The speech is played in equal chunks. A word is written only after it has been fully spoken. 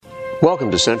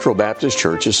Welcome to Central Baptist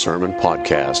Church's Sermon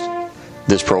Podcast.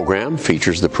 This program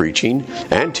features the preaching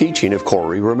and teaching of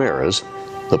Corey Ramirez,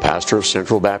 the pastor of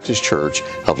Central Baptist Church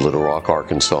of Little Rock,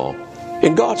 Arkansas.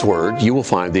 In God's Word, you will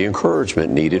find the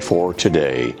encouragement needed for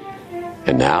today.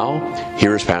 And now,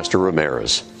 here is Pastor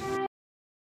Ramirez.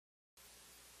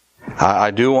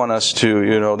 I do want us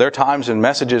to, there are times in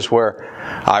messages where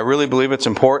I really believe it's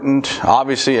important.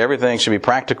 Obviously, everything should be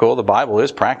practical. The Bible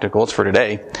is practical. It's for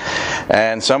today.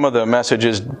 And some of the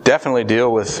messages definitely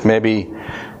deal with maybe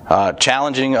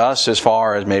challenging us as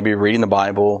far as maybe reading the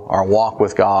Bible, our walk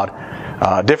with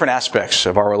God, different aspects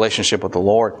of our relationship with the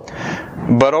Lord.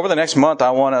 But over the next month,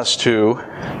 I want us to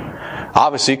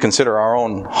obviously consider our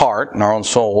own heart and our own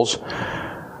souls.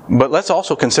 But let's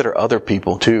also consider other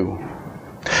people too.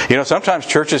 Sometimes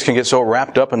churches can get so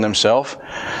wrapped up in themselves,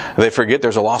 they forget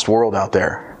there's a lost world out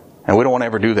there. And we don't want to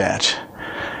ever do that.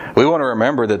 We want to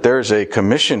remember that there's a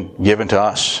commission given to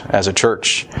us as a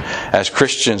church. As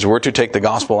Christians, we're to take the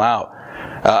gospel out.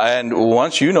 And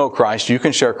once you know Christ, you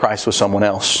can share Christ with someone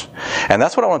else. And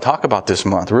that's what I want to talk about this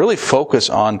month. Really focus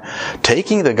on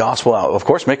taking the gospel out. Of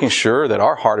course, making sure that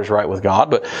our heart is right with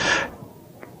God, but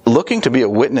looking to be a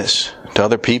witness to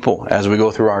other people as we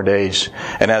go through our days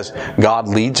and as God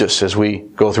leads us as we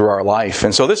go through our life.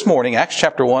 And so this morning, Acts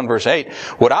chapter 1, verse 8,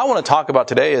 what I want to talk about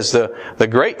today is the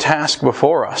great task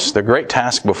before us. The great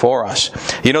task before us.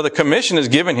 The commission is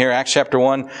given here. Acts chapter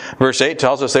 1, verse 8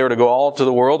 tells us they were to go all to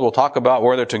the world. We'll talk about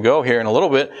where they're to go here in a little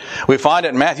bit. We find it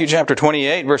in Matthew chapter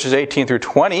 28, verses 18 through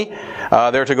 20.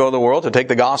 They're to go to the world to take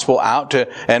the gospel out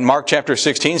and Mark chapter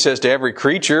 16 says to every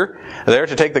creature, they're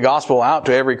to take the gospel out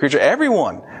to every creature.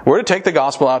 Everyone. We're to take the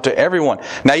gospel out to everyone.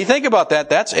 Now you think about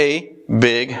that, that's a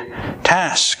big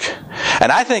task.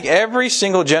 And I think every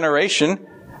single generation,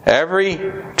 every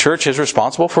church is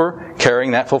responsible for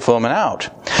carrying that fulfillment out.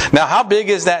 Now how big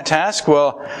is that task?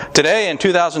 Well, today in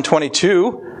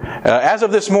 2022, as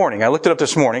of this morning, I looked it up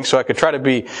this morning so I could try to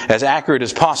be as accurate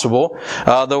as possible.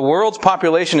 The world's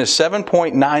population is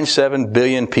 7.97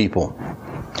 billion people.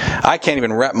 I can't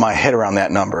even wrap my head around that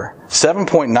number.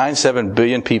 7.97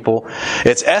 billion people.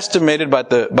 It's estimated by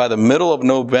the middle of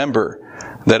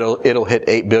November that it'll hit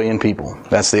 8 billion people.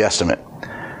 That's the estimate.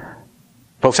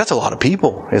 Folks, that's a lot of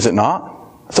people, is it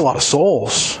not? That's a lot of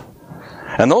souls.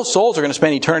 And those souls are going to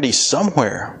spend eternity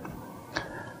somewhere.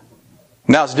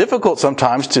 Now, it's difficult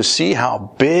sometimes to see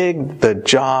how big the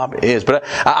job is, but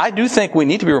I do think we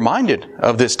need to be reminded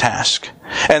of this task.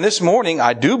 And this morning,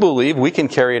 I do believe we can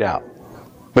carry it out.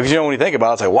 Because when you think about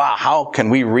it, it's like, wow, how can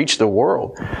we reach the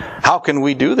world? How can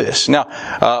we do this?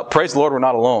 Now, praise the Lord, we're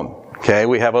not alone. Okay,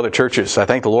 we have other churches. I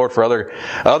thank the Lord for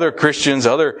other Christians,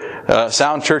 other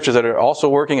sound churches that are also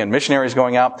working and missionaries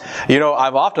going out.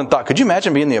 I've often thought, could you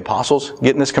imagine being the apostles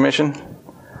getting this commission?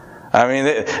 I mean,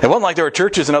 it wasn't like there were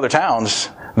churches in other towns.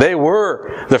 They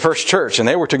were the first church, and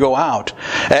they were to go out.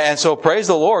 And so praise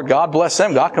the Lord. God bless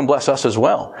them. God can bless us as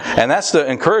well. And that's the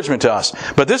encouragement to us.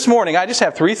 But this morning, I just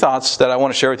have 3 thoughts that I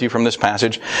want to share with you from this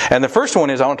passage. And the first one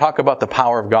is I want to talk about the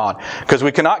power of God. Because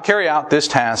we cannot carry out this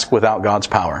task without God's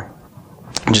power.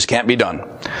 It just can't be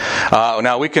done.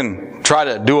 Now, we can try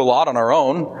to do a lot on our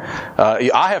own.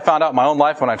 I have found out in my own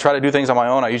life when I try to do things on my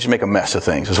own, I usually make a mess of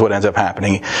things. Is what ends up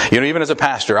happening. Even as a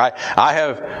pastor, I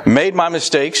have made my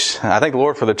mistakes. I thank the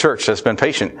Lord for the church that's been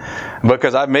patient.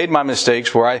 Because I've made my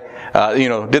mistakes where I,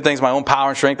 did things my own power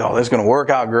and strength. Oh, this is going to work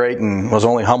out great, and was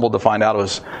only humbled to find out it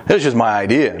was just my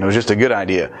idea, and it was just a good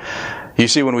idea. You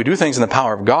see, when we do things in the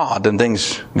power of God, then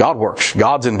God works.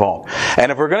 God's involved.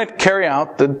 And if we're going to carry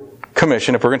out the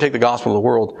commission, if we're going to take the gospel to the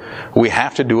world, we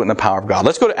have to do it in the power of God.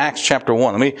 Let's go to Acts chapter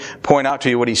 1. Let me point out to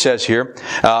you what he says here.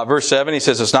 Verse 7, he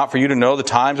says, it's not for you to know the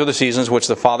times or the seasons which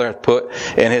the Father hath put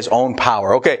in his own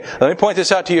power. Okay, let me point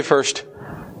this out to you first.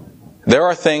 There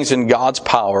are things in God's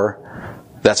power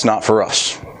that's not for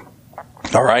us.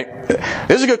 All right?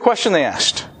 This is a good question they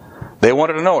asked. They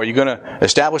wanted to know, are you going to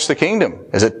establish the kingdom?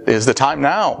 Is the time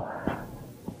now?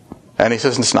 And he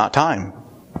says, it's not time.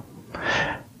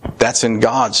 That's in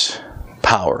God's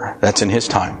power. That's in His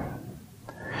time.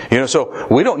 So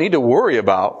we don't need to worry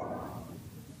about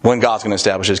when God's going to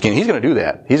establish His kingdom. He's going to do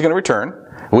that. He's going to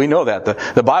return. We know that.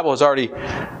 The Bible has already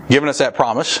given us that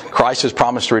promise. Christ has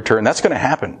promised to return. That's going to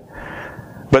happen.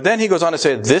 But then he goes on to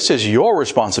say, this is your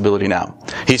responsibility now.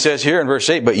 He says here in verse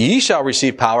 8, but ye shall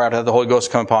receive power after the Holy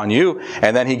Ghost come upon you.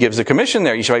 And then he gives the commission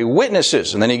there. You shall be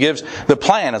witnesses. And then he gives the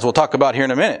plan, as we'll talk about here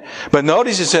in a minute. But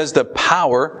notice he says the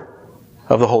power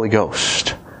of the Holy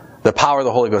Ghost. The power of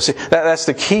the Holy Ghost. See, that's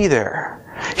the key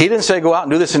there. He didn't say go out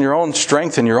and do this in your own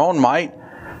strength and your own might.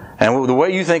 and the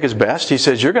way you think is best, he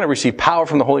says you're going to receive power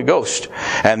from the Holy Ghost.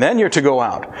 And then you're to go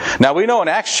out. Now we know in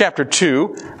Acts chapter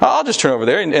 2, I'll just turn over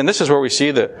there, and this is where we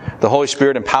see the Holy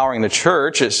Spirit empowering the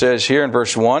church. It says here in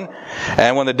verse 1,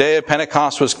 and when the day of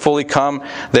Pentecost was fully come,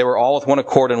 they were all with one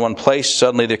accord in one place.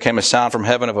 Suddenly there came a sound from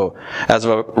heaven as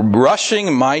of a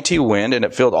rushing mighty wind, and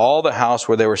it filled all the house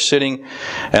where they were sitting.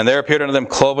 And there appeared unto them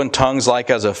cloven tongues like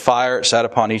as of fire. It sat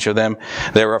upon each of them.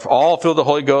 They were all filled with the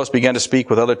Holy Ghost, began to speak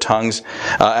with other tongues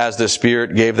as the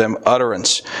Spirit gave them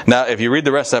utterance. Now, if you read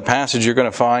the rest of that passage, you're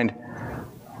going to find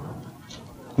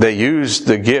they used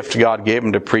the gift God gave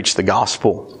them to preach the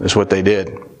gospel, is what they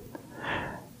did.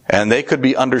 And they could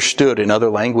be understood in other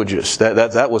languages.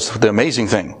 That was the amazing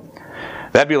thing.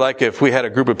 That'd be like if we had a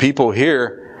group of people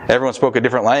here, everyone spoke a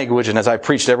different language, and as I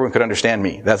preached, everyone could understand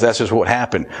me. That's just what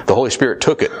happened. The Holy Spirit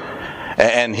took it.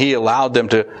 And He allowed them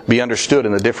to be understood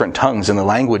in the different tongues and the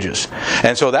languages.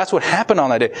 And so that's what happened on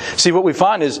that day. See, what we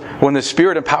find is when the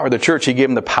Spirit empowered the church, He gave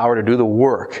them the power to do the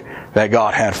work that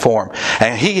God had for them.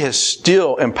 And He is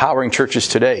still empowering churches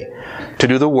today to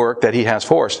do the work that He has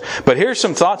for us. But here's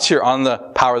some thoughts here on the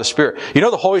power of the Spirit. You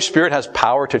know the Holy Spirit has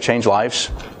power to change lives?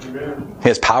 Amen. He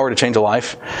has power to change a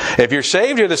life. If you're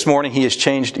saved here this morning, He has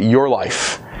changed your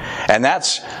life. And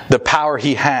that's the power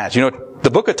He has. You know, the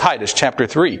book of Titus, chapter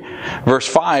 3, verse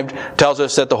 5, tells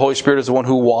us that the Holy Spirit is the one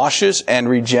who washes and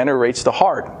regenerates the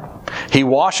heart. He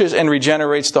washes and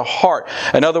regenerates the heart.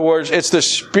 In other words, it's the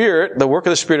Spirit, the work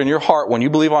of the Spirit in your heart when you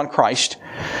believe on Christ.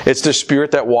 It's the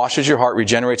Spirit that washes your heart,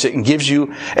 regenerates it, and gives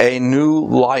you a new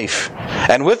life.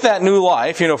 And with that new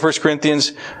life, you know, 1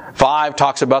 Corinthians 5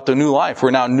 talks about the new life.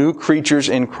 We're now new creatures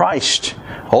in Christ.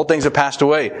 Old things have passed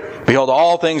away. Behold,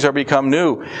 all things are become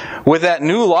new. With that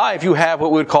new life, you have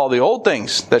what we would call the old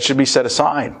things that should be set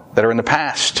aside, that are in the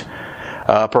past.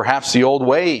 Perhaps the old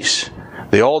ways,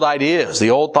 the old ideas,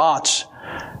 the old thoughts,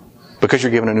 because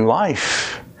you're given a new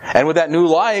life. And with that new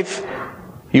life,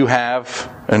 you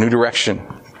have a new direction.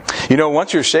 You know,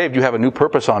 once you're saved, you have a new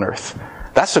purpose on earth.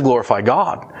 That's to glorify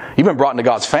God. You've been brought into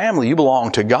God's family. You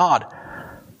belong to God.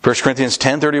 1 Corinthians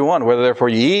 10:31, whether therefore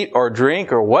you eat or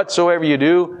drink or whatsoever you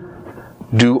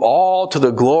do all to the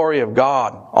glory of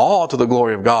God. All to the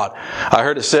glory of God. I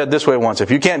heard it said this way once, if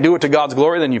you can't do it to God's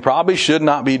glory, then you probably should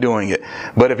not be doing it.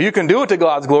 But if you can do it to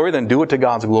God's glory, then do it to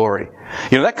God's glory.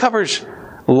 You know, that covers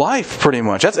life pretty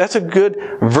much. That's a good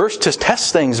verse to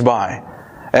test things by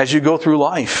as you go through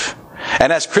life.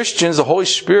 And as Christians, the Holy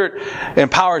Spirit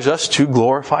empowers us to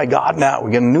glorify God now.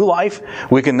 We get a new life.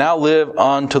 We can now live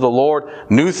unto the Lord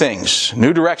new things,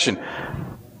 new direction.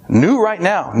 New right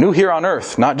now, new here on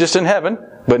earth, not just in heaven,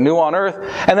 but new on earth.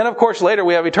 And then, of course, later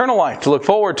we have eternal life to look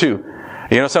forward to.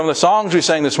 You know, some of the songs we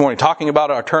sang this morning talking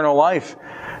about our eternal life,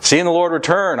 seeing the Lord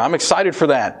return. I'm excited for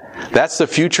that. That's the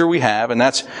future we have, and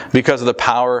that's because of the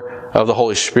power of the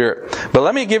Holy Spirit. But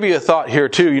let me give you a thought here,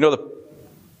 too. You know, the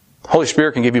Holy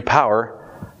Spirit can give you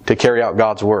power to carry out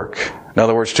God's work. In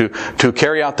other words, to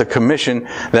carry out the commission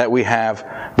that we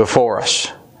have before us.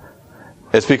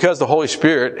 It's because the Holy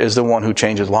Spirit is the one who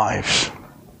changes lives.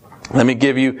 Let me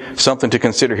give you something to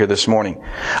consider here this morning.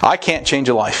 I can't change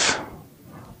a life.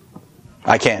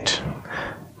 I can't.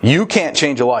 You can't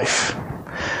change a life.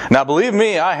 Now believe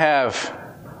me, I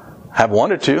have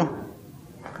wanted to.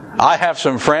 I have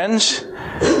some friends.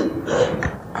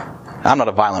 I'm not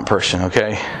a violent person,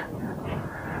 okay?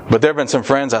 But there have been some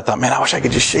friends I thought, man, I wish I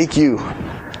could just shake you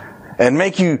and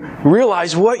make you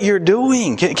realize what you're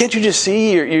doing. Can't you just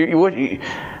see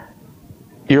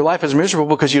your life is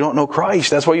miserable because you don't know Christ?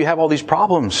 That's why you have all these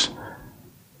problems.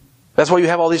 That's why you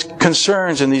have all these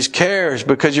concerns and these cares,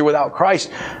 because you're without Christ.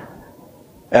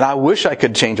 And I wish I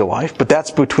could change a life, but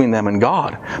that's between them and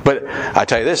God. But I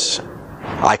tell you this,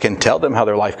 I can tell them how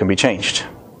their life can be changed.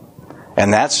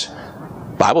 And that's,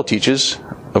 Bible teaches,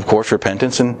 of course,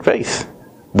 repentance and faith.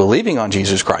 Believing on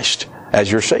Jesus Christ as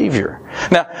your Savior.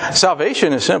 Now,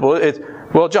 salvation is simple.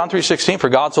 John 3:16, for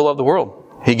God so loved the world,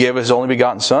 He gave His only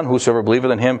begotten Son, whosoever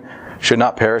believeth in Him should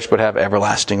not perish but have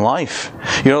everlasting life.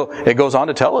 You know, it goes on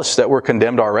to tell us that we're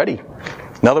condemned already.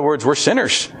 In other words, we're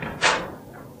sinners.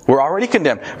 We're already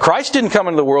condemned. Christ didn't come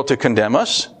into the world to condemn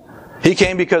us. He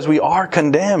came because we are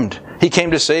condemned. He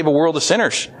came to save a world of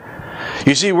sinners.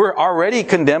 You see, we're already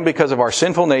condemned because of our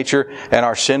sinful nature and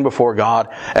our sin before God,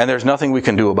 and there's nothing we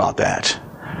can do about that.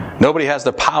 Nobody has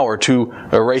the power to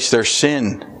erase their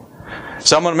sin.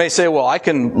 Someone may say, well, I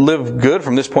can live good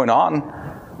from this point on.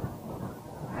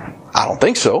 I don't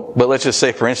think so, but let's just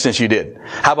say, for instance, you did.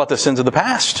 How about the sins of the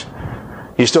past?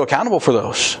 You're still accountable for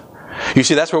those. You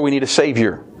see, that's where we need a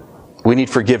Savior. We need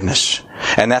forgiveness.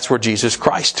 And that's where Jesus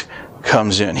Christ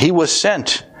comes in. He was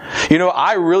sent You know,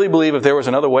 I really believe if there was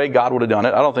another way, God would have done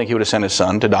it. I don't think He would have sent His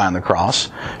Son to die on the cross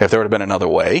if there would have been another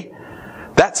way.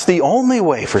 That's the only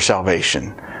way for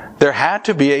salvation. There had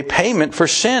to be a payment for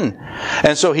sin.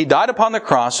 And so He died upon the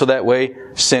cross so that way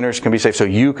sinners can be saved. So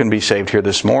you can be saved here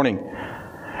this morning.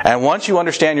 And once you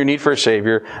understand your need for a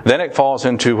Savior, then it falls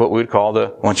into what we would call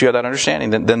once you have that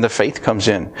understanding, then the faith comes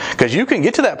in. Because you can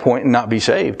get to that point and not be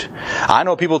saved. I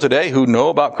know people today who know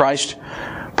about Christ,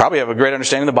 probably have a great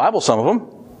understanding of the Bible, some of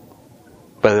them,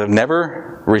 but they've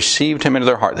never received Him into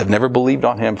their heart. They've never believed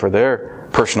on Him for their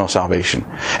personal salvation.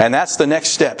 And that's the next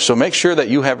step. So make sure that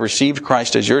you have received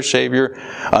Christ as your Savior,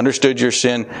 understood your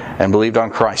sin, and believed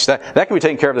on Christ. That can be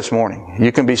taken care of this morning.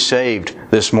 You can be saved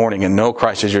this morning and know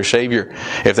Christ as your Savior.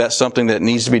 If that's something that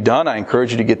needs to be done, I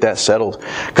encourage you to get that settled.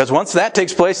 Because once that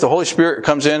takes place, the Holy Spirit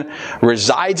comes in,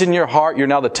 resides in your heart. You're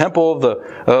now the temple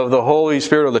of the Holy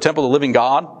Spirit, or the temple of the living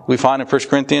God, we find in 1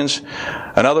 Corinthians.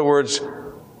 In other words,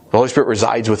 the Holy Spirit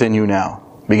resides within you now.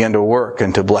 Begin to work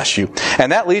and to bless you.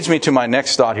 And that leads me to my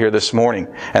next thought here this morning.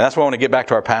 And that's why I want to get back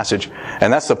to our passage.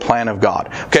 And that's the plan of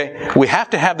God. Okay? We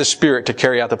have to have the Spirit to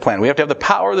carry out the plan. We have to have the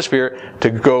power of the Spirit to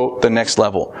go the next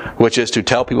level, which is to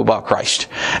tell people about Christ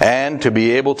and to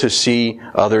be able to see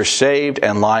others saved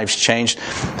and lives changed.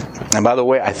 And by the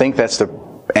way, I think that's the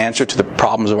answer to the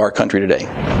problems of our country today.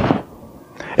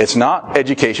 It's not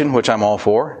education, which I'm all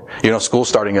for. You know, school's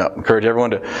starting up. Encourage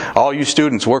everyone all you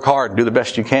students, work hard, do the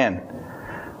best you can.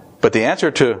 But the answer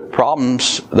to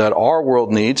problems that our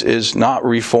world needs is not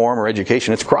reform or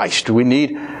education. It's Christ. We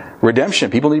need redemption.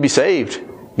 People need to be saved.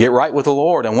 Get right with the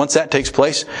Lord. And once that takes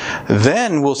place,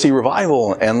 then we'll see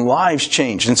revival and lives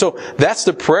changed. And so that's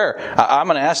the prayer. I'm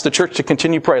going to ask the church to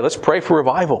continue to pray. Let's pray for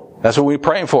revival. That's what we're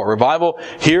praying for. Revival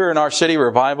here in our city,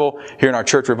 revival here in our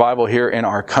church, revival here in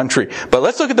our country. But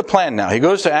let's look at the plan now. He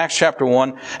goes to Acts chapter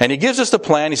 1 and he gives us the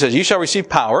plan. He says, you shall receive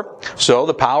power. So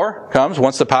the power comes.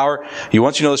 Once you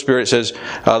know the Spirit, it says,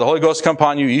 the Holy Ghost come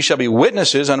upon you. You shall be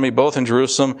witnesses unto me both in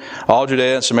Jerusalem, all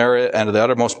Judea and Samaria, and to the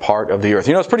uttermost part of the earth.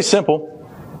 You know, it's pretty simple.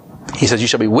 He says, you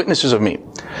shall be witnesses of me.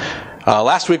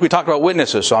 Last week we talked about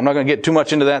witnesses, so I'm not going to get too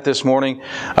much into that this morning.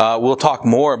 We'll talk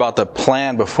more about the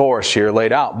plan before us here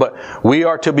laid out. But we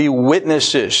are to be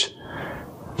witnesses.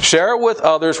 Share with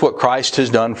others what Christ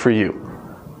has done for you.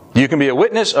 You can be a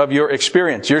witness of your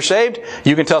experience. You're saved,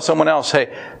 you can tell someone else,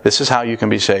 hey, this is how you can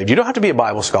be saved. You don't have to be a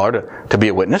Bible scholar to be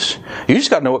a witness. You just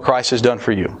got to know what Christ has done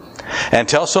for you. And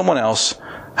tell someone else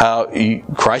how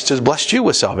Christ has blessed you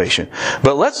with salvation.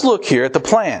 But let's look here at the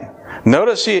plan.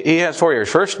 Notice he has 4 years.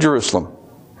 First, Jerusalem.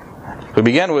 We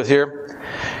begin with here.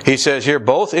 He says here,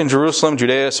 both in Jerusalem,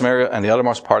 Judea, Samaria, and the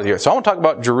uttermost part of the earth. So I want to talk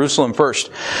about Jerusalem first.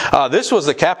 This was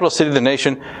the capital city of the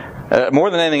nation. More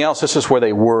than anything else, this is where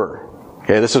they were.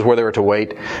 Okay, this is where they were to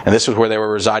wait, and this is where they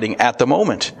were residing at the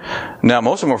moment. Now,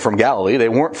 most of them were from Galilee. They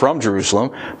weren't from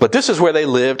Jerusalem, but this is where they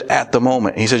lived at the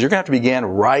moment. He says, you're going to have to begin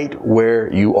right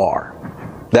where you are.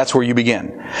 That's where you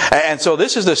begin. And so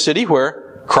this is the city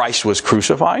where Christ was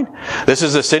crucified. This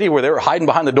is the city where they were hiding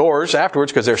behind the doors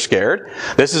afterwards because they're scared.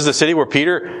 This is the city where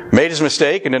Peter made his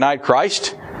mistake and denied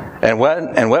Christ and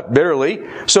wept bitterly.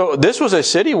 So this was a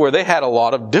city where they had a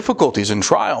lot of difficulties and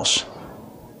trials.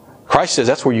 Christ says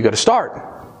that's where you got to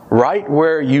start. Right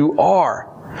where you are.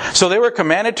 So they were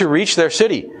commanded to reach their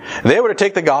city. They were to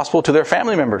take the gospel to their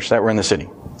family members that were in the city.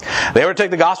 They were to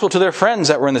take the gospel to their friends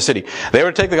that were in the city. They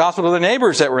were to take the gospel to their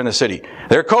neighbors that were in the city.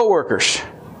 Their co-workers.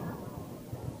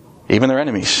 Even their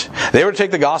enemies. They were to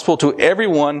take the gospel to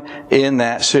everyone in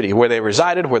that city. Where they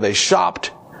resided, where they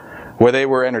shopped, where they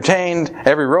were entertained,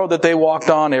 every road that they walked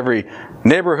on, every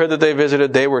neighborhood that they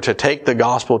visited, they were to take the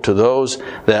gospel to those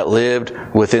that lived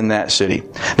within that city.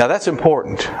 Now that's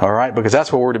important, all right, because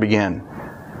that's where we're to begin.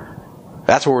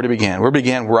 That's where we're to begin. We're to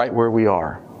begin right where we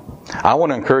are. I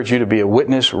want to encourage you to be a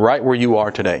witness right where you are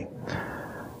today.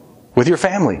 With your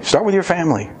family. Start with your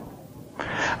family.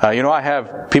 I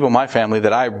have people in my family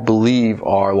that I believe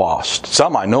are lost.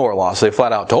 Some I know are lost. They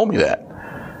flat out told me that.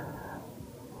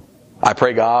 I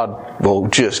pray God will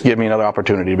just give me another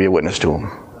opportunity to be a witness to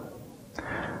them.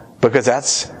 Because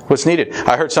that's what's needed.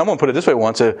 I heard someone put it this way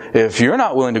once. If you're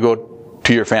not willing to go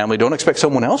to your family, don't expect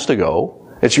someone else to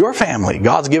go. It's your family.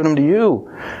 God's given them to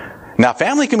you. Now,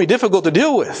 family can be difficult to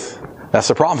deal with. That's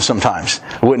the problem sometimes,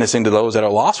 witnessing to those that are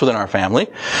lost within our family.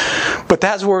 But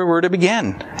that's where we're to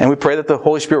begin. And we pray that the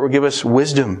Holy Spirit will give us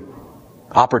wisdom,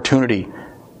 opportunity,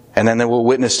 and then we'll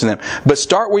witness to them. But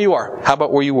start where you are. How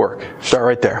about where you work? Start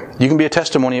right there. You can be a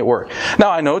testimony at work. Now,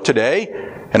 I know today,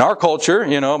 in our culture,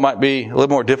 it might be a little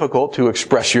more difficult to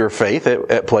express your faith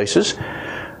at places.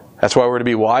 That's why we're to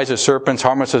be wise as serpents,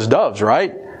 harmless as doves,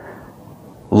 right?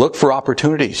 Look for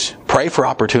opportunities. Pray for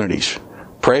opportunities.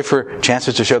 Pray for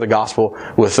chances to share the gospel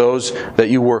with those that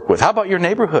you work with. How about your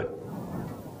neighborhood?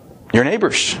 Your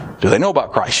neighbors, do they know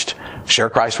about Christ? Share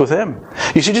Christ with them.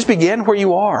 You see, just begin where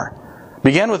you are.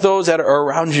 Begin with those that are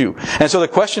around you. And so the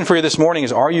question for you this morning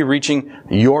is, are you reaching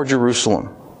your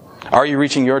Jerusalem? Are you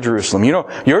reaching your Jerusalem? You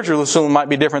know, your Jerusalem might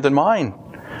be different than mine.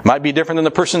 Might be different than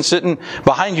the person sitting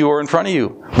behind you or in front of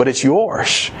you. But it's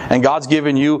yours. And God's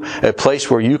given you a place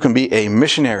where you can be a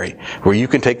missionary, where you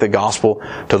can take the gospel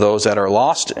to those that are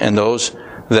lost and those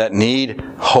that need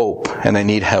hope and they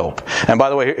need help. And by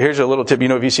the way, here's a little tip. You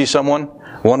know, if you see someone,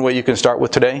 one way you can start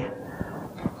with today,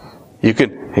 you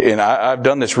could, and I've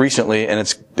done this recently, and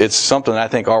it's something that I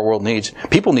think our world needs.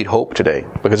 People need hope today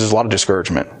because there's a lot of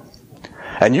discouragement.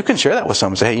 And you can share that with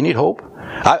someone. Say, hey, you need hope?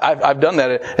 I've done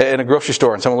that in a grocery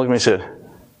store, and someone looked at me and said,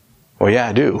 well, yeah,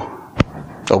 I do.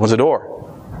 Opens the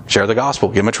door. Share the gospel.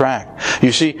 Give them a tract.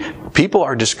 You see, people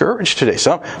are discouraged today.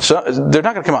 Some they're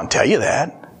not going to come out and tell you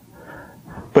that.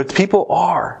 But people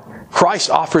are. Christ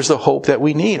offers the hope that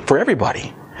we need for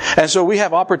everybody. And so we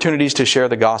have opportunities to share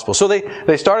the gospel. So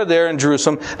they started there in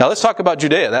Jerusalem. Now let's talk about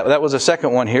Judea. That was the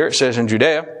second one here. It says in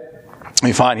Judea,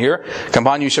 we find here, come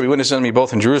upon you shall be witnesses unto me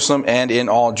both in Jerusalem and in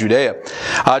all Judea.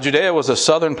 Judea was the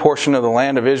southern portion of the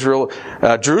land of Israel.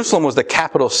 Jerusalem was the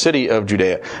capital city of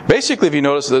Judea. Basically, if you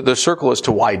notice, the circle is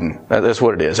to widen. That's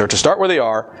what it is. Or to start where they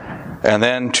are and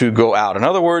then to go out. In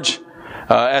other words,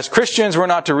 as Christians, we're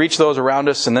not to reach those around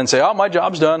us and then say, oh, my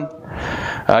job's done.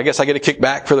 I guess I get a kick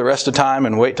back for the rest of the time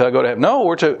and wait till I go to heaven. No,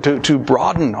 we're to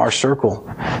broaden our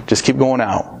circle. Just keep going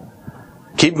out.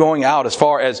 Keep going out as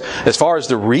far as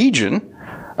the region,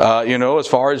 as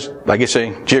far as, like I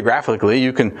say, geographically,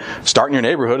 you can start in your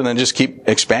neighborhood and then just keep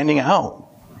expanding out.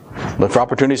 Look for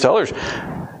opportunities to others.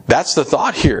 That's the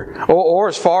thought here. Or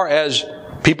as far as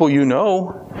people you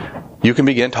know, you can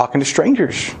begin talking to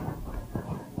strangers.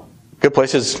 Good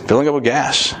place is filling up with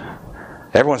gas.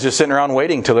 Everyone's just sitting around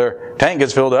waiting till their tank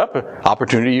gets filled up.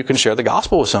 Opportunity you can share the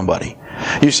gospel with somebody.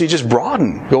 You see, just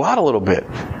broaden. Go out a little bit.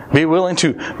 Be willing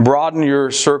to broaden your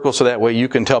circle so that way you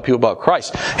can tell people about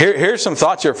Christ. Here's some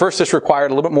thoughts here. First, this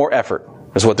required a little bit more effort,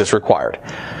 is what this required.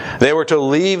 They were to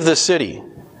leave the city,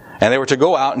 and they were to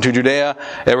go out into Judea.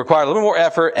 It required a little more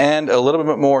effort and a little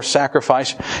bit more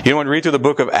sacrifice. You know, when you read through the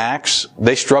book of Acts,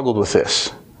 they struggled with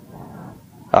this.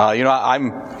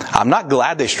 I'm not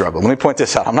glad they struggled. Let me point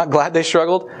this out. I'm not glad they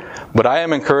struggled, but I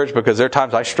am encouraged because there are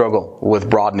times I struggle with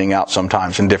broadening out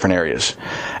sometimes in different areas.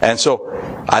 And so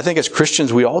I think as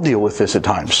Christians, we all deal with this at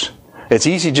times. It's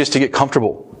easy just to get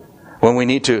comfortable when we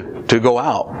need to go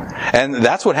out. And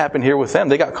that's what happened here with them.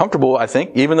 They got comfortable, I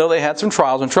think, even though they had some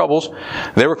trials and troubles.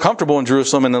 They were comfortable in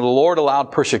Jerusalem, and then the Lord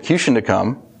allowed persecution to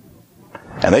come.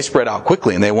 And they spread out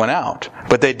quickly, and they went out.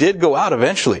 But they did go out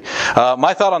eventually.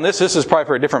 My thought on this is probably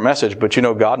for a different message, but you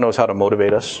know, God knows how to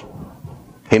motivate us.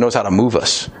 He knows how to move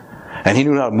us. And He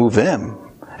knew how to move them.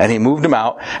 And He moved them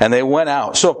out, and they went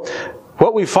out. So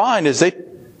what we find is they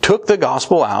took the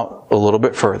gospel out a little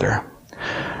bit further.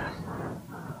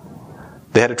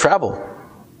 They had to travel.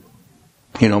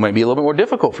 You know, maybe a little bit more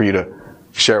difficult for you to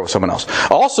share with someone else.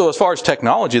 Also, as far as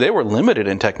technology, they were limited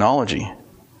in technology.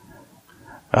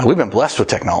 We've been blessed with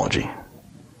technology.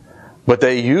 But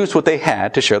they used what they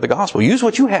had to share the gospel. Use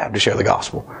what you have to share the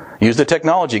gospel. Use the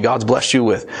technology God's blessed you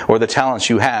with, or the talents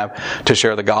you have to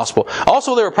share the gospel.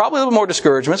 Also, there were probably a little more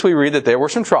discouragements. We read that there were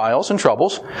some trials and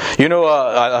troubles. You know,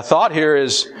 a thought here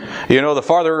is, you know, the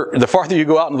farther you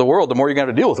go out into the world, the more you're going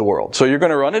to have to deal with the world. So you're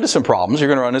going to run into some problems. You're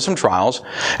going to run into some trials.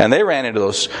 And they ran into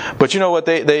those. But you know what?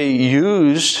 They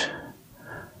used,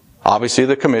 obviously,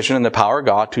 the commission and the power of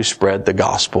God to spread the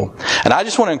gospel. And I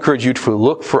just want to encourage you to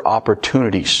look for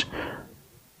opportunities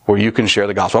where you can share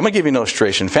the gospel. I'm going to give you an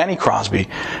illustration. Fanny Crosby,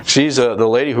 she's the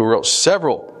lady who wrote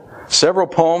several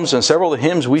poems and several of the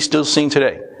hymns we still sing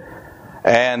today.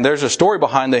 And there's a story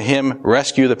behind the hymn,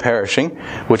 Rescue the Perishing,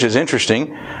 which is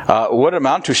interesting. What it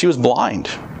amounted to, she was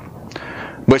blind.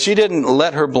 But she didn't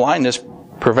let her blindness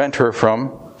prevent her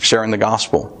from sharing the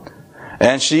gospel.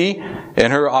 And she,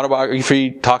 in her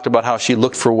autobiography, talked about how she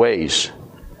looked for ways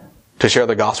to share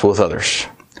the gospel with others.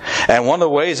 And one of the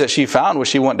ways that she found was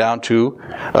she went down to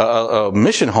a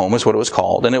mission home, is what it was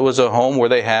called. And it was a home where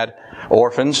they had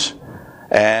orphans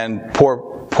and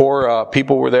poor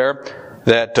people were there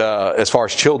that, as far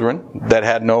as children, that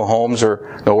had no homes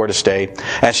or nowhere to stay.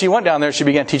 And she went down there and she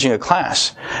began teaching a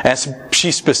class. And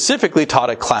she specifically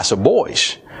taught a class of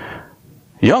boys,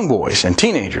 young boys and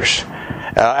teenagers.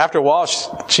 After a while,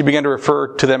 she began to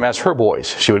refer to them as her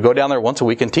boys. She would go down there once a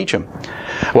week and teach them.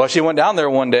 Well, she went down there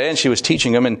one day and she was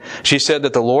teaching them, and she said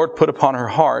that the Lord put upon her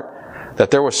heart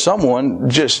that there was someone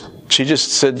she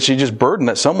just burdened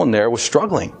that someone there was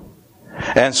struggling.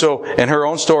 And so in her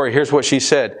own story, here's what she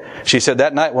said. She said,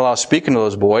 that night while I was speaking to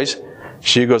those boys,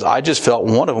 she goes, I just felt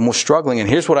one of them was struggling. And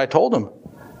here's what I told him.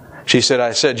 She said,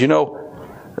 I said,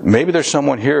 maybe there's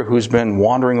someone here who's been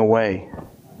wandering away.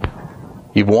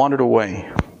 You've wandered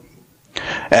away.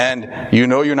 And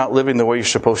you're not living the way you're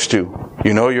supposed to.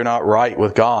 You're not right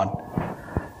with God.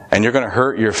 And you're going to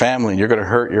hurt your family. You're going to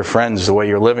hurt your friends the way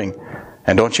you're living.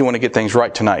 And don't you want to get things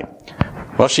right tonight?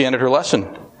 Well, she ended her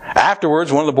lesson.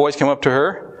 Afterwards, one of the boys came up to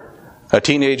her, a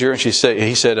teenager, and he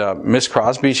said, Miss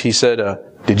Crosby, he said,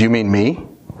 did you mean me?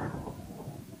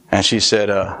 And she said,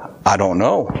 I don't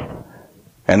know.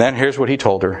 And then here's what he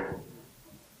told her.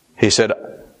 He said,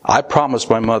 I promised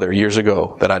my mother years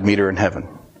ago that I'd meet her in heaven.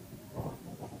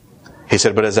 He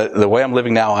said, but the way I'm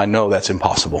living now, I know that's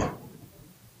impossible.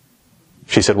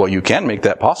 She said, well, you can make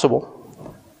that possible.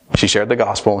 She shared the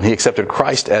gospel, and he accepted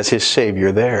Christ as his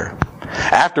Savior there.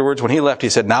 Afterwards, when he left, he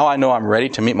said, now I know I'm ready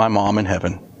to meet my mom in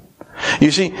heaven.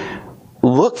 You see,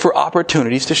 look for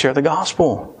opportunities to share the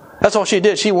gospel. That's all she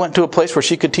did. She went to a place where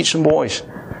she could teach some boys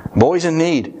in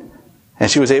need. And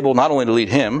she was able not only to lead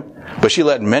him, but she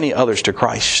led many others to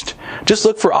Christ. Just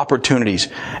look for opportunities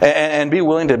and be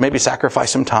willing to maybe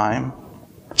sacrifice some time,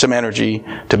 some energy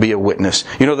to be a witness.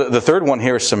 The third one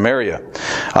here is Samaria.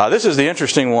 This is the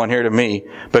interesting one here to me,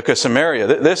 because Samaria,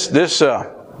 this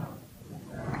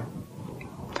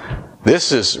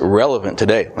is relevant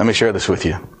today. Let me share this with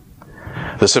you.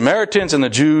 The Samaritans and the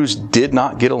Jews did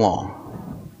not get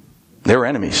along. They were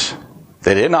enemies.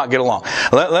 They did not get along.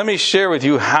 Let me share with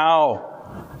you how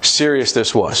serious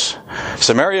this was.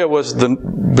 Samaria was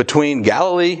between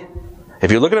Galilee.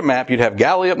 If you look at a map, you'd have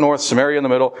Galilee up north, Samaria in the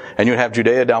middle, and you'd have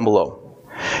Judea down below.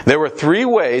 There were 3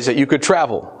 ways that you could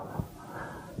travel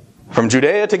from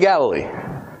Judea to Galilee.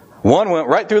 One went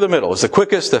right through the middle. It was the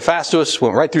quickest, the fastest,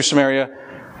 went right through Samaria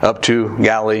up to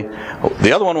Galilee.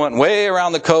 The other one went way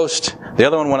around the coast. The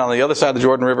other one went on the other side of the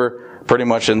Jordan River, pretty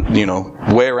much,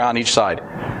 way around each side.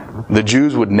 The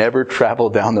Jews would never travel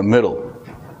down the middle.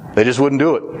 They just wouldn't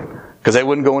do it, because they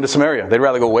wouldn't go into Samaria. They'd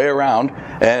rather go way around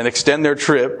and extend their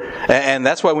trip. And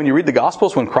that's why when you read the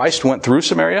Gospels, when Christ went through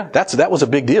Samaria, that was a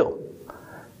big deal.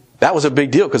 That was a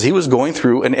big deal, because he was going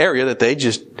through an area that they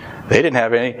didn't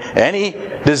have any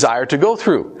desire to go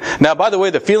through. Now, by the way,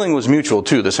 the feeling was mutual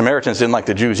too. The Samaritans didn't like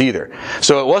the Jews either.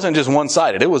 So it wasn't just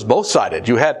one-sided. It was both-sided.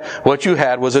 What you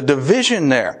had was a division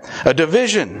there. A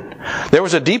division. There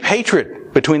was a deep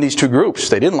hatred between these two groups.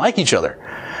 They didn't like each other.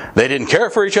 They didn't care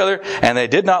for each other, and they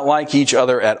did not like each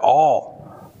other at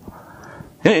all.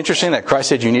 Isn't it interesting that Christ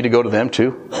said you need to go to them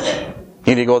too?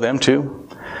 You need to go to them too?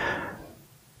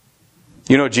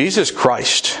 Jesus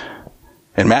Christ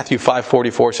in Matthew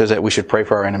 5:44 says that we should pray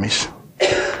for our enemies.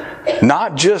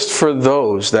 Not just for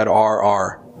those that are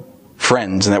our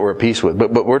friends and that we're at peace with,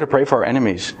 but we're to pray for our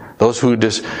enemies. Those who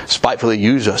despitefully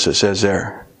use us, it says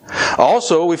there.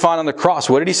 Also, we find on the cross,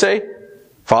 what did he say?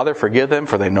 Father, forgive them,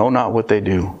 for they know not what they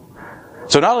do.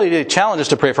 So not only did he challenge us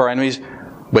to pray for our enemies,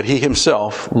 but he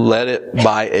himself led it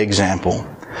by example.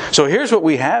 So here's what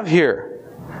we have here.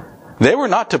 They were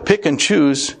not to pick and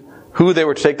choose who they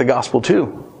were to take the gospel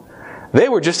to. They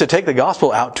were just to take the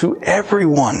gospel out to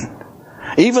everyone,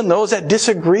 even those that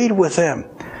disagreed with them.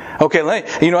 Okay,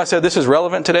 I said this is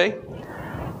relevant today.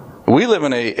 We live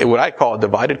in what I call a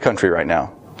divided country right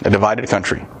now. A divided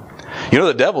country.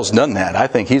 The devil's done that. I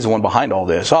think he's the one behind all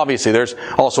this. Obviously, there's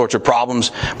all sorts of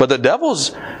problems. But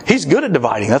the he's good at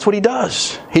dividing. That's what he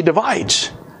does. He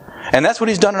divides. And that's what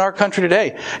he's done in our country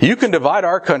today. You can divide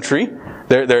our country.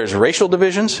 There's racial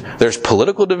divisions. There's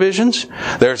political divisions.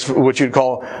 There's what you'd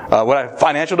call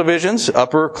financial divisions,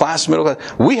 upper class, middle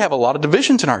class. We have a lot of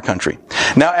divisions in our country.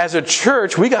 Now, as a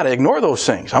church, we got to ignore those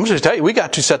things. I'm just going to tell you, we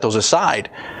got to set those aside.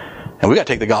 And we got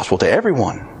to take the gospel to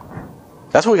everyone.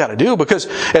 That's what we got to do, because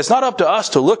it's not up to us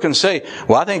to look and say,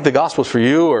 well, I think the gospel's for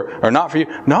you or not for you.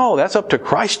 No, that's up to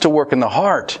Christ to work in the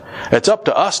heart. It's up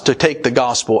to us to take the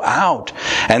gospel out.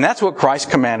 And that's what Christ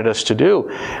commanded us to do.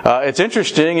 It's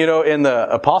interesting, in the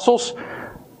apostles,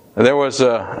 there was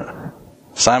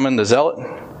Simon the Zealot,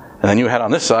 and then you had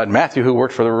on this side Matthew, who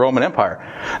worked for the Roman Empire.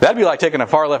 That'd be like taking a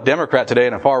far left Democrat today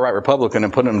and a far right Republican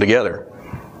and putting them together.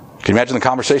 Can you imagine the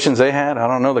conversations they had? I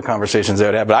don't know the conversations they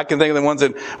would have, but I can think of the ones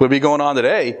that would be going on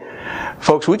today.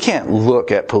 Folks, we can't look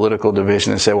at political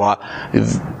division and say, well,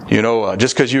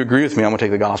 just because you agree with me, I'm going to take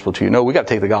the gospel to you. No, we got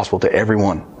to take the gospel to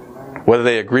everyone, whether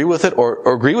they agree with it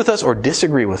or agree with us or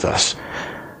disagree with us.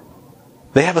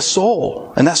 They have a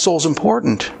soul, and that soul's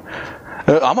important. I'm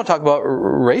going to talk about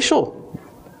racial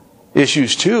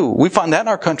issues too. We find that in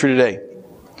our country today.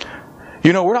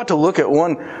 You know, we're not to look at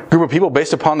one group of people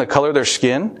based upon the color of their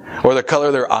skin or the color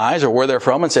of their eyes or where they're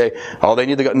from and say, oh, they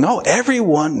need the gospel. No,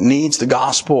 everyone needs the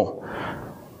gospel.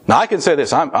 Now, I can say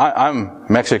this. I'm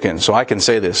Mexican, so I can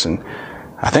say this, and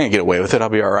I think I get away with it. I'll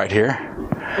be all right here.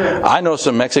 I know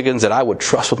some Mexicans that I would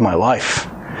trust with my life.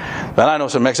 Then I know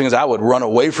some Mexicans I would run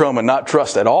away from and not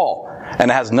trust at all. And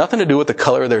it has nothing to do with the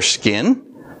color of their skin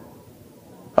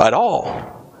at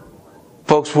all.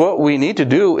 Folks, what we need to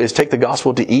do is take the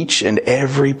gospel to each and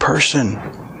every person.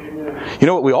 You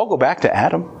know what? We all go back to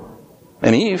Adam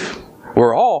and Eve.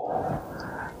 We're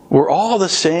all the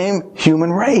same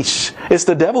human race. It's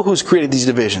the devil who's created these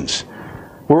divisions.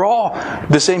 We're all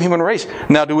the same human race.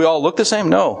 Now, do we all look the same?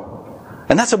 No.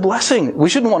 And that's a blessing. We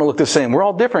shouldn't want to look the same. We're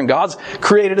all different. God's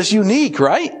created us unique,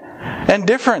 right? And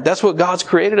different. That's what God's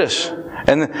created us.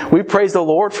 And we praise the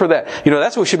Lord for that. You know,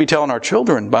 that's what we should be telling our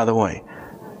children, by the way.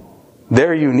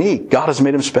 They're unique. God has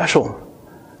made them special.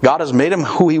 God has made them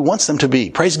who He wants them to be.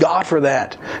 Praise God for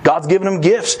that. God's given them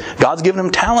gifts. God's given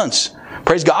them talents.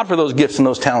 Praise God for those gifts and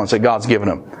those talents that God's given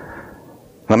them.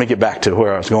 Let me get back to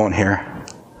where I was going here.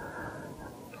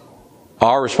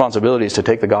 Our responsibility is to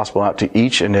take the gospel out to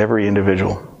each and every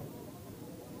individual.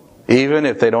 Even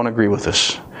if they don't agree with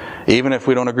us. Even if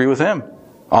we don't agree with them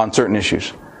on certain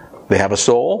issues. They have a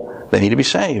soul. They need to be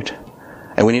saved.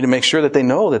 And we need to make sure that they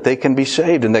know that they can be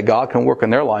saved and that God can work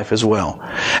in their life as well.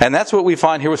 And that's what we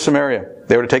find here with Samaria.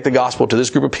 They were to take the gospel to this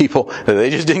group of people that they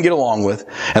just didn't get along with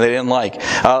and they didn't like.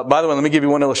 By the way, let me give you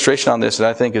one illustration on this that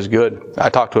I think is good. I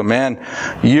talked to a man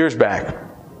years back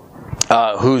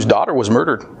whose daughter was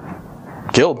murdered,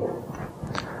 killed.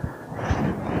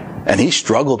 And he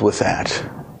struggled with that.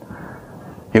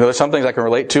 You know, there's some things I can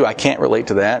relate to. I can't relate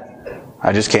to that.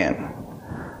 I just can't.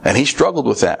 And he struggled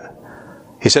with that.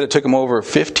 He said it took him over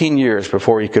 15 years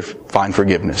before he could find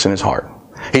forgiveness in his heart.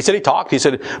 He said he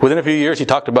said within a few years he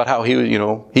talked about how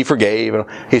he forgave.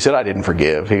 He said, I didn't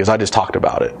forgive. He goes, I just talked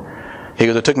about it. He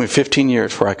goes, it took me 15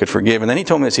 years before I could forgive. And then he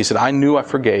told me this. He said, I knew I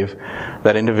forgave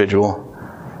that individual.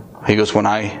 He goes, when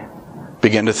I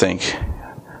began to think,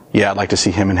 yeah, I'd like to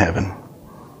see him in heaven.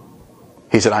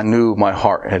 He said, I knew my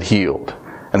heart had healed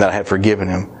and that I had forgiven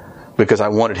him because I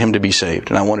wanted him to be saved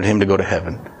and I wanted him to go to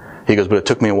heaven. He goes, but it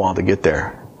took me a while to get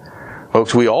there.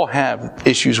 Folks, we all have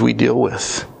issues we deal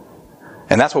with.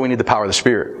 And that's why we need the power of the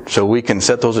Spirit. So we can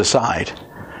set those aside.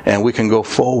 And we can go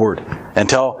forward and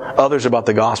tell others about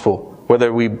the gospel.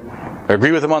 Whether we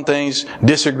agree with them on things,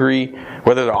 disagree,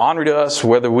 whether they're honored to us,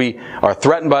 whether we are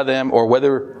threatened by them, or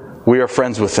whether we are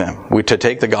friends with them. We to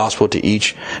take the gospel to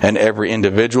each and every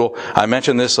individual. I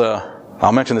mentioned this,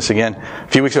 I'll mention this again. A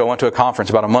few weeks ago I went to a conference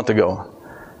about a month ago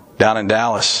down in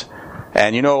Dallas.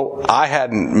 And you know, I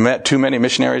hadn't met too many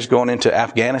missionaries going into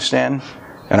Afghanistan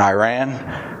and Iran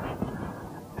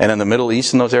and in the Middle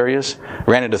East in those areas.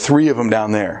 Ran into 3 of them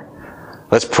down there.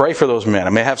 Let's pray for those men. I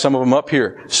may have some of them up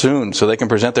here soon so they can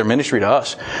present their ministry to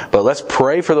us. But let's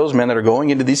pray for those men that are going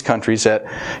into these countries that,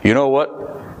 you know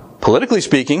what, politically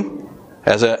speaking,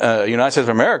 as a United States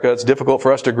of America, it's difficult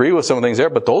for us to agree with some of the things there,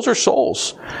 but those are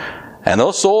souls. And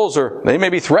those souls they may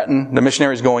be threatened, the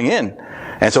missionaries going in.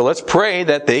 And so let's pray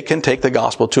that they can take the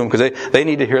gospel to them because they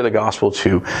need to hear the gospel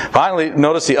too. Finally,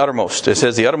 notice the uttermost. It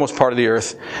says the uttermost part of the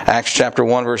earth. Acts chapter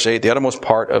 1 verse 8, the uttermost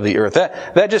part of the earth.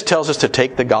 That just tells us to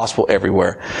take the gospel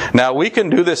everywhere. Now we can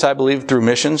do this, I believe, through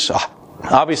missions.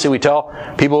 Obviously, we tell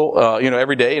people,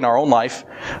 every day in our own life,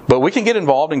 but we can get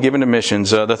involved and give into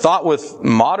missions. The thought with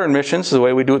modern missions, the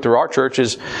way we do it through our church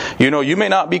is, you may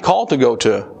not be called to go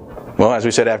to, well, as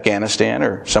we said, Afghanistan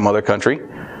or some other country.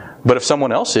 But if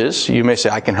someone else is, you may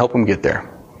say, I can help them get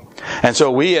there. And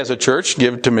so we as a church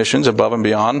give to missions above and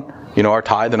beyond, our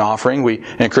tithe and offering. We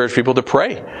encourage people to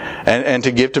pray and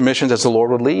to give to missions as the Lord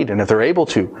would lead and if they're able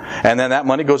to. And then that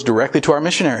money goes directly to our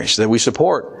missionaries that we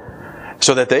support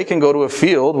so that they can go to a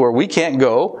field where we can't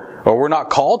go or we're not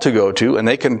called to go to, and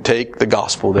they can take the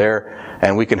gospel there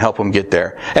and we can help them get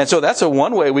there. And so that's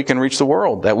one way we can reach the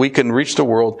world, that we can reach the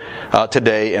world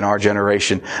today in our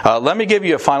generation. Let me give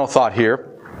you a final thought here.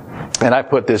 And I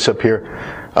put this up here.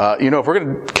 If we're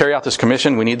going to carry out this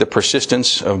commission, we need the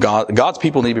persistence of God. God's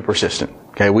people need to be persistent.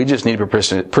 Okay, we just need to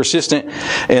be persistent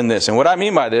in this. And what I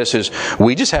mean by this is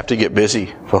we just have to get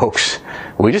busy, folks.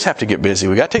 We just have to get busy.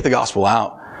 We got to take the gospel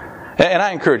out. And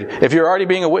I encourage you, if you're already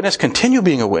being a witness, continue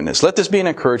being a witness. Let this be an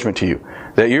encouragement to you,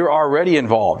 that you're already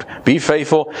involved. Be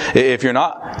faithful. If you're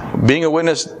not being a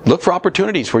witness, look for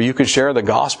opportunities where you can share the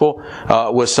gospel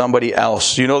with somebody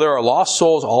else. There are lost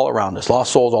souls all around us,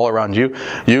 lost souls all around you.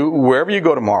 Wherever you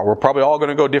go tomorrow, we're probably all going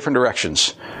to go different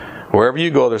directions. Wherever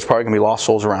you go, there's probably going to be lost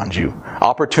souls around you.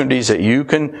 Opportunities that you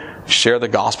can share the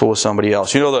gospel with somebody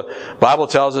else. You know, the Bible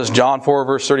tells us, John 4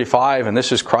 verse 35, and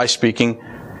this is Christ speaking.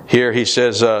 Here he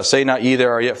says, say not ye,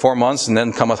 there are yet 4 months, and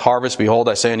then cometh harvest. Behold,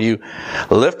 I say unto you,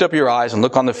 lift up your eyes and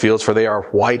look on the fields, for they are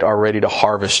white already to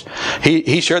harvest.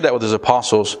 He shared that with his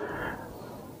apostles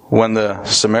when the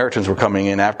Samaritans were coming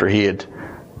in after he had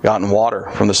gotten water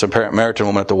from the Samaritan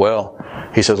woman at the well.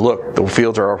 He says, look, the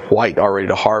fields are white already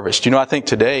to harvest. You know, I think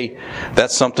today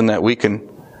that's something that we can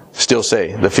still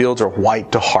say. The fields are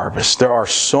white to harvest. There are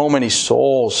so many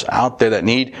souls out there that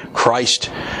need Christ,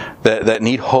 that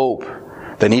need hope,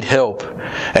 that need help.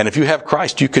 And if you have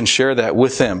Christ, you can share that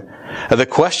with them. The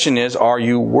question is, are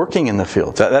you working in the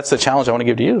fields? That's the challenge I want to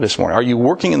give to you this morning. Are you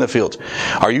working in the fields?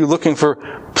 Are you looking for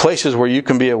places where you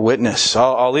can be a witness?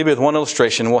 I'll leave you with one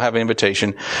illustration, and we'll have an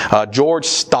invitation. George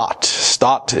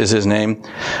Stott is his name,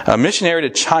 a missionary to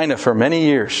China for many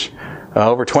years.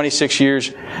 Over 26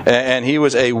 years, and he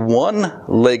was a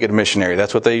one-legged missionary.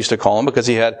 That's what they used to call him, because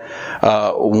he had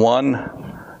one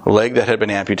leg that had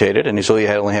been amputated, and so he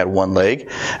only had one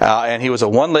leg. And he was a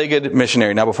one-legged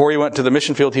missionary. Now, before he went to the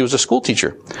mission field, he was a school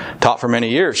teacher, taught for many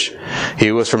years.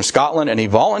 He was from Scotland, and he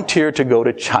volunteered to go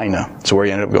to China. That's where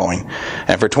he ended up going.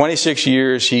 And for 26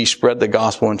 years, he spread the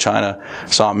gospel in China,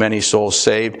 saw many souls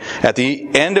saved. At the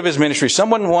end of his ministry,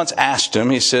 someone once asked him,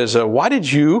 he says, why did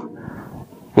you,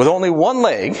 with only one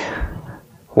leg,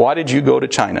 why did you go to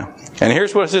China? And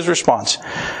here's what his response.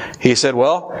 He said,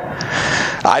 well,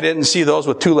 I didn't see those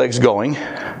with two legs going,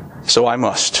 so I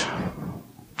must.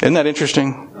 Isn't that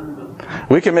interesting?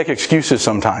 We can make excuses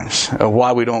sometimes of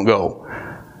why we don't go.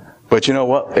 But you know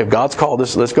what? If God's called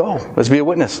us, let's go. Let's be a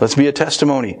witness. Let's be a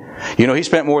testimony. You know, he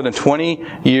spent more than 20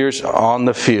 years on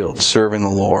the field serving the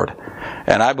Lord.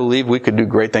 And I believe we could do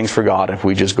great things for God if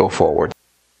we just go forward.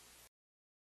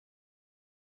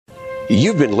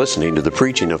 You've been listening to the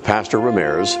preaching of Pastor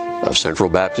Ramirez of Central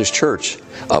Baptist Church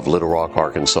of Little Rock,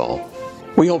 Arkansas.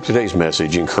 We hope today's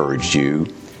message encouraged you.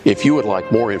 If you would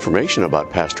like more information about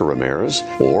Pastor Ramirez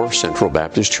or Central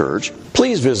Baptist Church,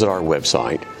 please visit our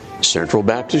website,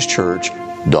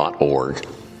 centralbaptistchurch.org.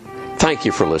 Thank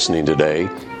you for listening today.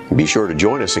 Be sure to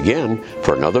join us again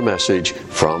for another message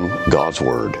from God's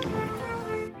Word.